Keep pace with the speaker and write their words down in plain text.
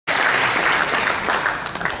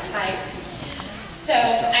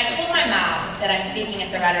that I'm speaking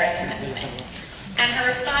at the Rhetoric Commencement. And her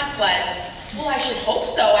response was, well, I should hope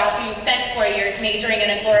so after you spent 4 years majoring in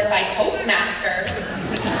a glorified Toastmasters.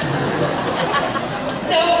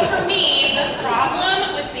 So for me, the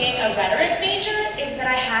problem with being a rhetoric major is that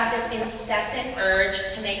I have this incessant urge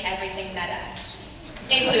to make everything meta,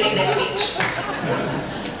 including this speech.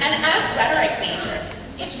 And as rhetoric majors,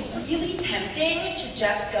 it's really tempting to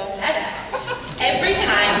just go meta every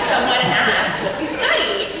time someone asks what we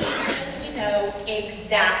study, because we know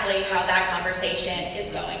exactly how that conversation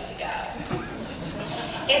is going to go.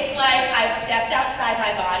 It's like I've stepped outside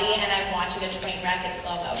my body and I'm watching a train wreck in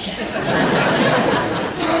slow motion.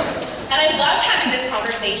 And I loved having this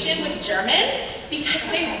conversation with Germans because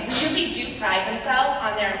they really do pride themselves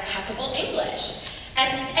on their impeccable English.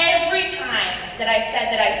 And every time that I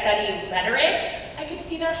said that I study rhetoric, I could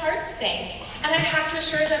see their hearts sink. And I'd have to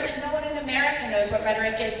assure them that no one in America knows what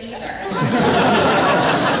rhetoric is either.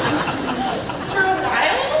 For a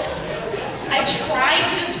while, I tried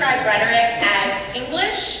to describe rhetoric as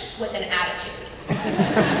English with an attitude.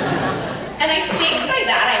 And I think by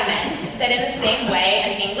that I meant that in the same way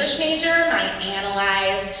an English major might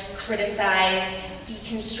analyze, criticize,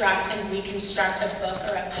 deconstruct, and reconstruct a book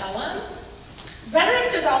or a poem,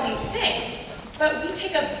 rhetoric does all these things, but we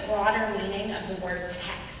take a broader meaning of the word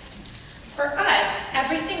text. For us,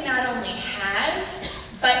 everything not only has,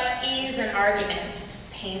 but is an argument.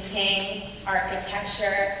 Paintings,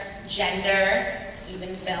 architecture, gender,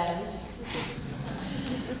 even films.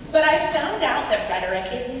 But I found out that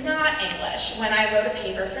rhetoric is not English when I wrote a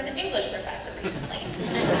paper for an English professor recently.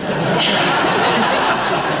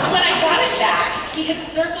 When I got it back, he had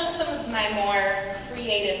circled some of my more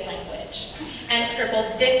creative language and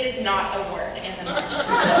scribbled, "This is not a word," in the margins.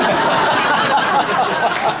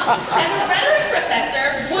 And a rhetoric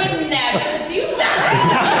professor would never do that.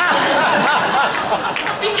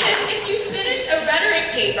 Because if you finish a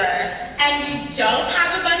rhetoric paper and you don't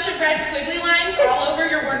have a bunch of red squiggly lines all over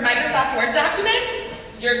your Microsoft Word document,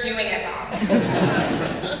 you're doing it wrong.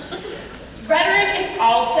 Rhetoric is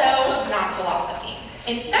also not philosophy.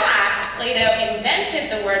 In fact, Plato invented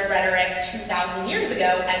the word rhetoric 2,000 years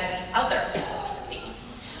ago as the other to philosophy.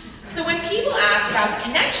 So when people ask about the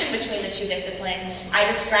connection between the two disciplines, I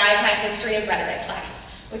describe my history of rhetoric class,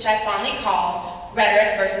 which I fondly call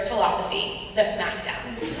Rhetoric versus Philosophy, the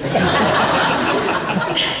smackdown.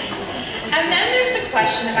 And then there's the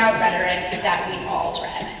question about rhetoric that we all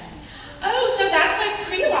dread. Oh, so that's like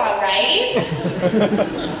pre-law, right?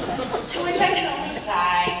 To which I can only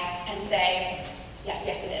sigh and say, yes,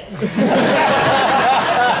 yes it is.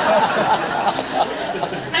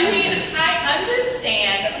 I mean, I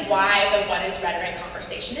understand why the what is rhetoric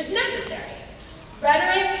conversation is necessary.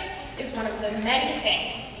 Rhetoric is one of the many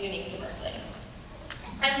things unique to Berkeley.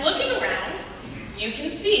 And looking around, you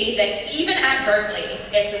can see that even at Berkeley,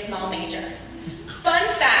 it's a small major. Fun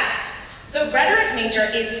fact, the rhetoric major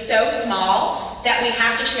is so small that we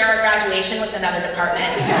have to share our graduation with another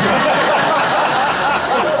department.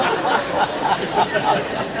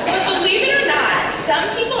 But believe it or not, some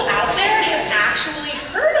people out there have actually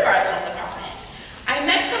heard of our little department. I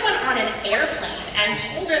met someone on an airplane and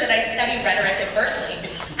told her that I studied rhetoric at Berkeley,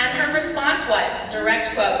 and her response was,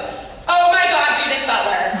 direct quote, "Oh my God, Judith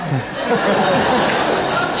Butler."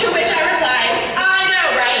 To which I replied, I know,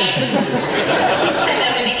 right? And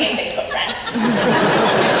then we became Facebook friends.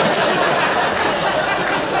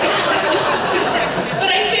 But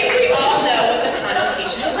I think we all know what the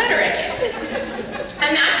connotation of rhetoric is.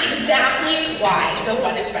 And that's exactly why the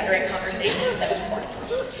what is rhetoric conversation is so important.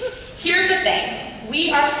 Here's the thing.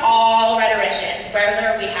 We are all rhetoricians,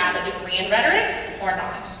 whether we have a degree in rhetoric or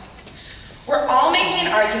not. We're all making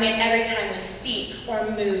an argument every time we speak, or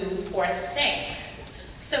move, or think.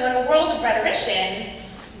 So in a world of rhetoricians,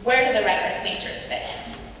 where do the rhetoric majors fit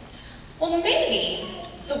in? Well, maybe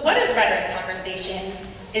the what is rhetoric conversation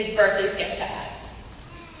is Berkeley's gift to us.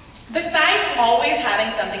 Besides always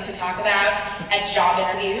having something to talk about at job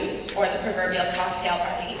interviews or the proverbial cocktail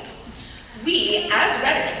party, we, as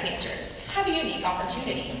rhetoric majors, have a unique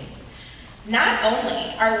opportunity. Not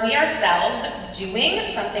only are we ourselves doing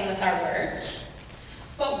something with our words,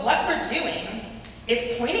 but what we're doing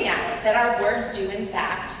is pointing out that our words do, in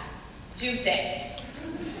fact, do things.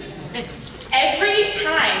 Every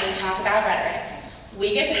time we talk about rhetoric,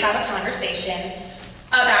 we get to have a conversation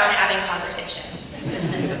about having conversations.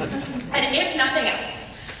 And if nothing else,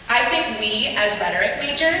 I think we, as rhetoric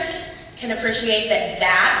majors, can appreciate that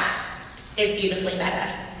that is beautifully meta.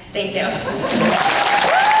 Thank you.